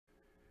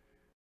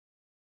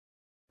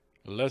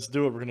Let's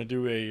do it. We're going to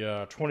do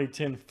a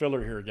 2010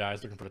 filler here,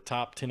 guys. Looking for the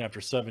top 10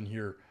 after 7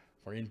 here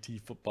for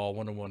NT Football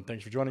 101.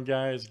 Thanks for joining,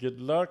 guys. Good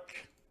luck.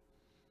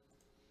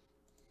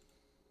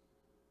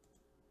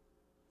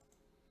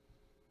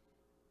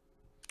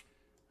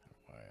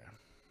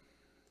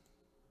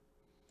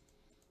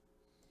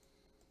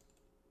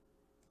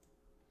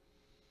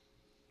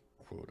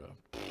 Quota.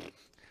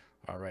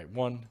 All right.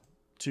 1,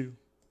 2,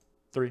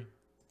 3,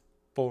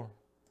 4,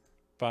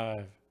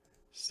 5,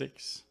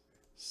 6,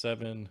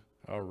 7.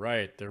 All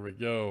right. There we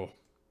go.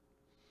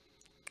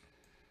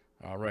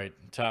 All right.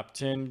 Top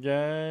 10,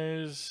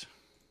 guys.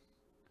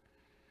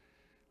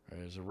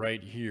 Is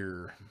right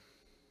here.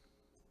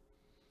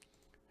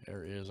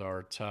 There is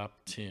our top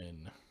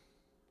 10.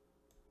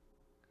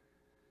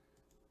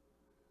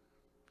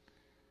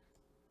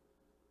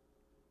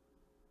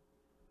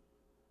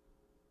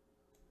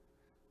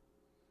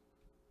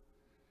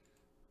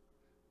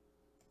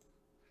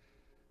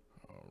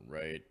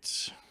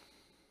 Right.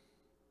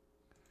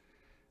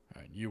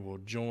 All right, you will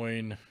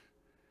join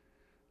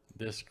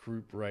this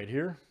group right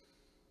here.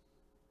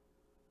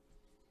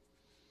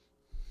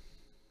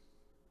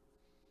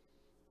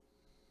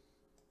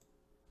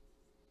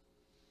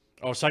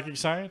 Oh, Psychic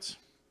Science?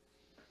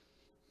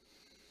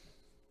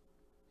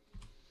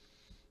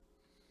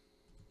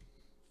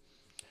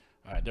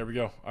 All right, there we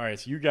go. All right,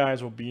 so you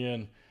guys will be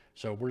in.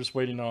 So we're just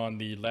waiting on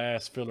the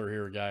last filler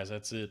here, guys.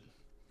 That's it.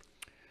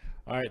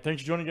 All right,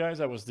 thanks for joining, guys.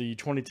 That was the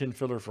 2010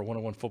 filler for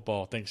 101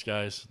 Football. Thanks,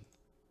 guys.